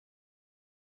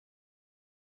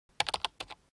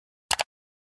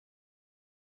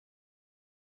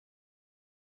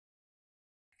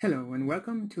Hello and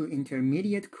welcome to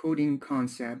Intermediate Coding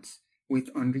Concepts with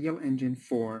Unreal Engine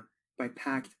 4 by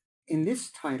Pact. In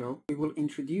this title, we will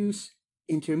introduce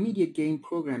intermediate game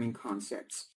programming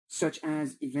concepts, such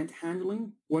as event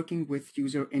handling, working with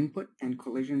user input and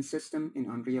collision system in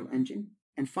Unreal Engine,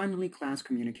 and finally class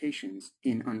communications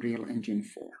in Unreal Engine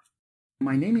 4.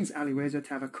 My name is Alireza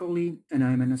Tavakoli, and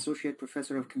I am an Associate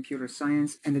Professor of Computer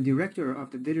Science and the Director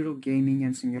of the Digital Gaming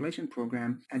and Simulation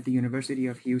Program at the University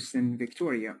of Houston,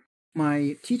 Victoria.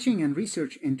 My teaching and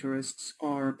research interests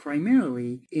are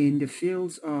primarily in the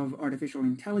fields of artificial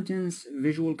intelligence,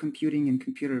 visual computing and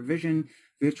computer vision,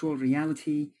 virtual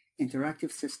reality,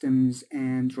 interactive systems,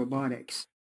 and robotics.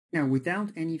 Now,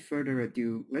 without any further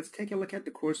ado, let's take a look at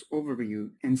the course overview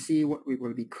and see what we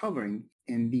will be covering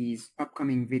in these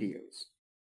upcoming videos.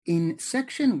 In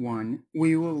Section 1,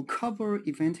 we will cover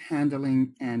event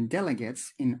handling and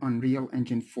delegates in Unreal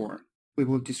Engine 4. We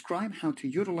will describe how to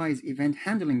utilize event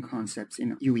handling concepts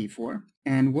in UE4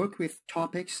 and work with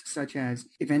topics such as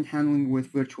event handling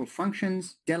with virtual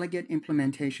functions, delegate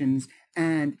implementations,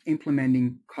 and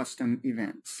implementing custom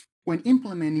events. When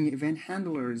implementing event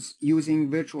handlers using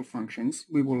virtual functions,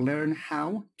 we will learn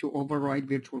how to override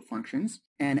virtual functions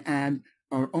and add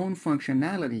our own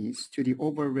functionalities to the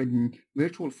overridden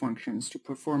virtual functions to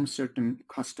perform certain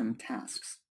custom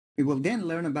tasks. We will then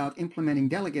learn about implementing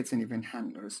delegates in event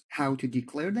handlers, how to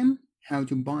declare them, how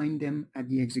to bind them at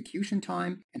the execution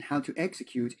time, and how to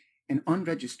execute and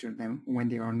unregister them when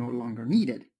they are no longer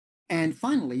needed. And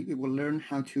finally, we will learn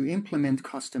how to implement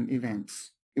custom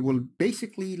events. We will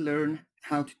basically learn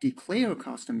how to declare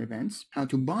custom events, how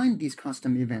to bind these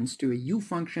custom events to a U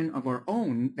function of our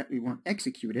own that we want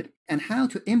executed, and how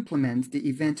to implement the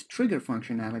event trigger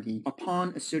functionality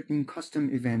upon a certain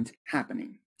custom event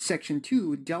happening. Section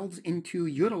 2 delves into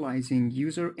utilizing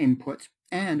user input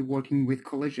and working with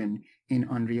collision in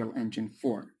Unreal Engine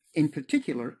 4. In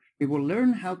particular, we will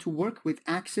learn how to work with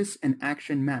axis and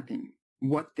action mapping,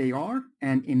 what they are,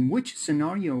 and in which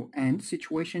scenario and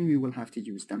situation we will have to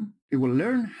use them. We will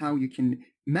learn how you can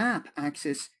map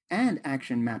axis and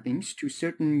action mappings to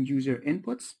certain user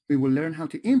inputs. We will learn how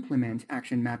to implement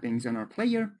action mappings on our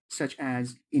player, such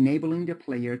as enabling the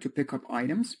player to pick up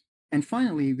items. And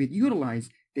finally, we utilize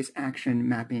this action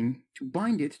mapping to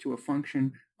bind it to a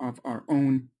function of our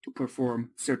own to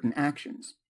perform certain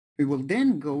actions. We will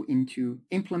then go into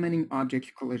implementing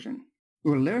object collision.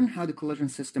 We will learn how the collision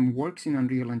system works in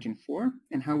Unreal Engine 4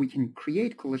 and how we can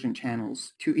create collision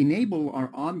channels to enable our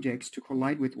objects to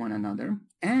collide with one another.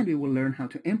 And we will learn how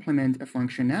to implement a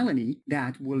functionality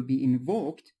that will be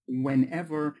invoked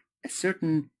whenever a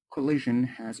certain collision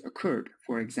has occurred.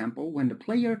 For example, when the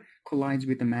player collides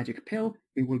with the magic pill,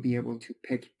 we will be able to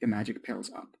pick the magic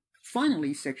pills up.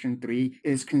 Finally, Section 3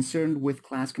 is concerned with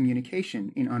class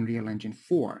communication in Unreal Engine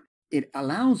 4. It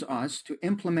allows us to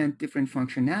implement different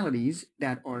functionalities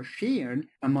that are shared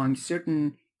among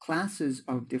certain classes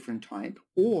of different type,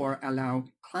 or allow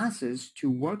classes to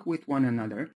work with one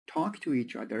another, talk to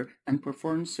each other, and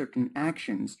perform certain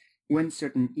actions when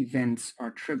certain events are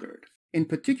triggered. In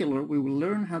particular, we will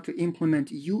learn how to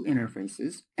implement U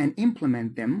interfaces and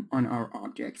implement them on our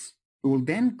objects. We will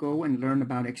then go and learn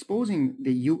about exposing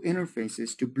the U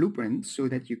interfaces to Blueprint so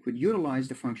that you could utilize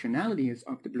the functionalities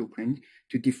of the Blueprint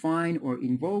to define or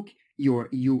invoke your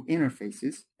U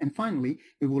interfaces. And finally,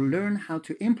 we will learn how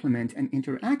to implement an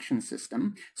interaction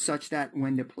system such that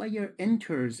when the player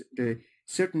enters the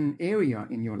certain area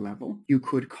in your level, you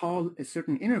could call a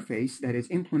certain interface that is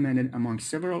implemented among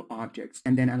several objects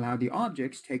and then allow the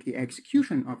objects take the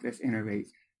execution of this interface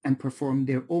and perform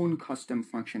their own custom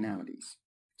functionalities.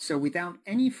 So without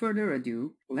any further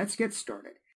ado, let's get started.